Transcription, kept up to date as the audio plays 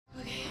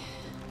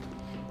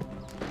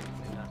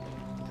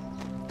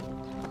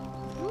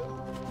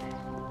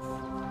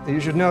You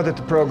should know that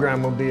the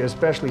program will be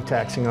especially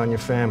taxing on your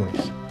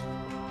families.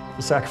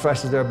 The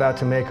sacrifices they're about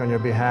to make on your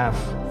behalf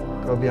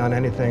go beyond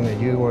anything that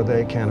you or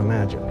they can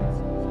imagine.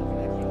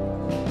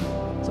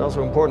 It's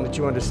also important that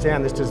you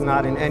understand this does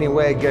not in any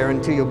way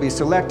guarantee you'll be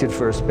selected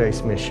for a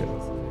space mission.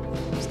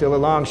 It's still a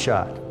long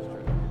shot,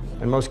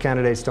 and most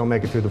candidates don't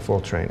make it through the full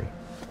training.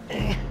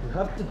 You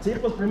have to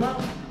tip us,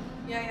 prima?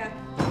 Yeah.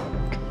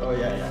 Oh,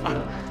 yeah.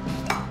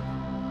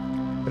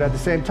 But at the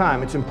same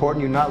time, it's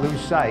important you not lose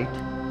sight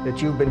that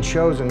you've been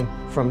chosen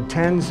from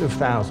tens of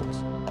thousands.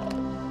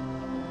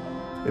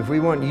 If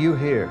we want you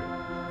here,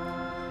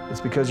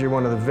 it's because you're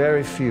one of the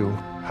very few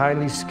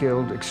highly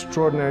skilled,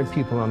 extraordinary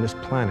people on this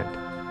planet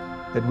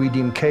that we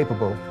deem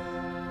capable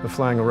of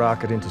flying a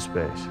rocket into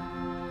space.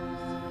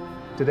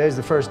 Today's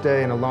the first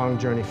day in a long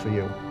journey for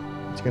you.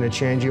 It's going to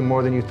change you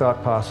more than you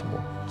thought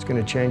possible. It's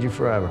going to change you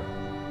forever.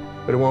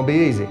 But it won't be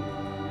easy.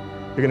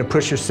 You're going to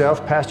push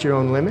yourself past your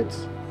own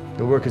limits.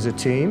 You'll work as a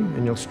team,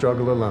 and you'll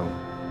struggle alone.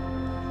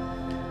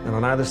 And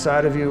on either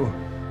side of you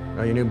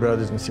are your new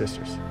brothers and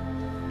sisters.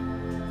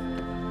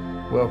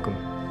 Welcome.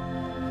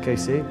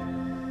 KC?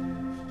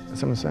 Got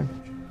something to say?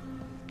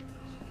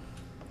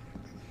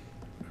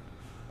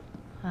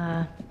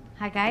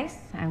 Hi guys,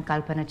 I'm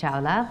Kalpana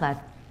Chawla,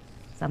 but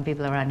some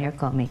people around here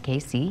call me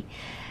Casey.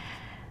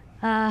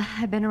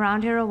 I've been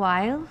around here a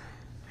while.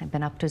 I've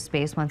been up to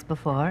space once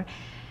before,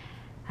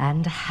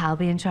 and I'll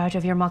be in charge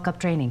of your mock-up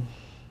training.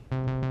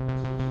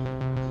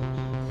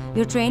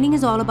 Your training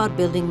is all about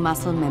building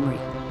muscle memory.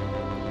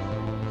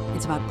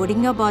 It's about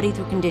putting your body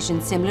through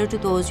conditions similar to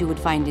those you would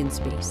find in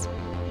space.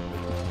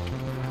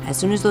 As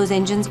soon as those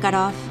engines cut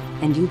off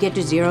and you get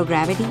to zero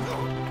gravity,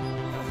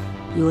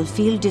 you will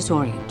feel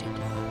disoriented.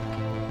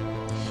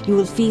 You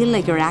will feel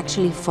like you're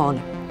actually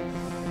falling.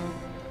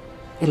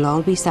 It'll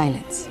all be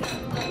silence.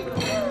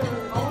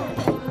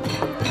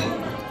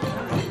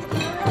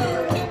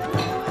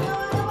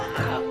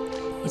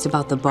 It's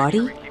about the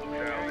body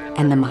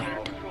and the mind.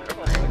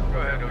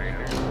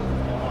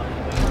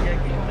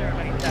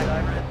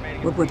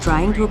 What we're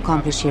trying to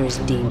accomplish here is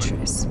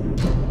dangerous.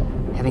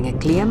 Having a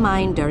clear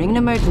mind during an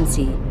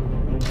emergency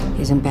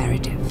is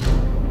imperative.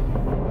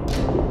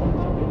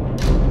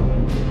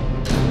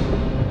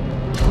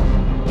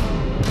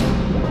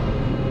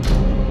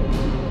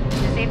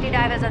 The safety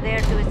divers are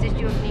there to assist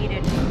you if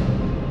needed.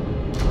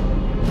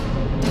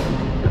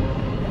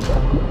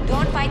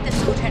 Don't fight the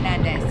suit,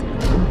 Hernandez.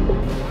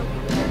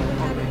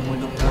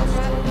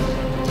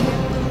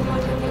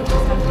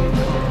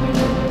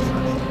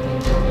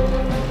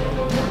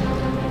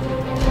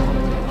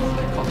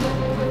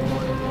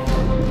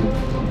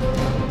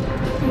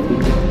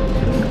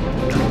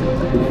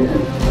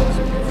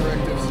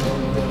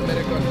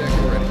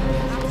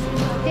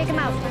 Take him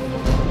out.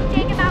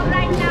 Take him out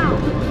right now.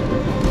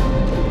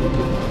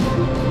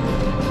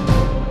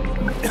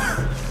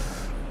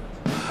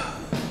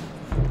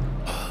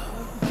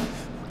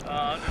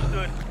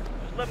 Understood.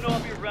 Just let him know I'll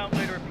be around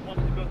later if he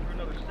wants to go through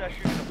another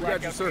session. We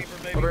got you, sir.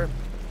 Over here.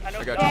 I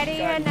got you. José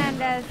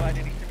Hernández. Provide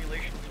any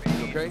simulations we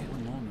need. Okay?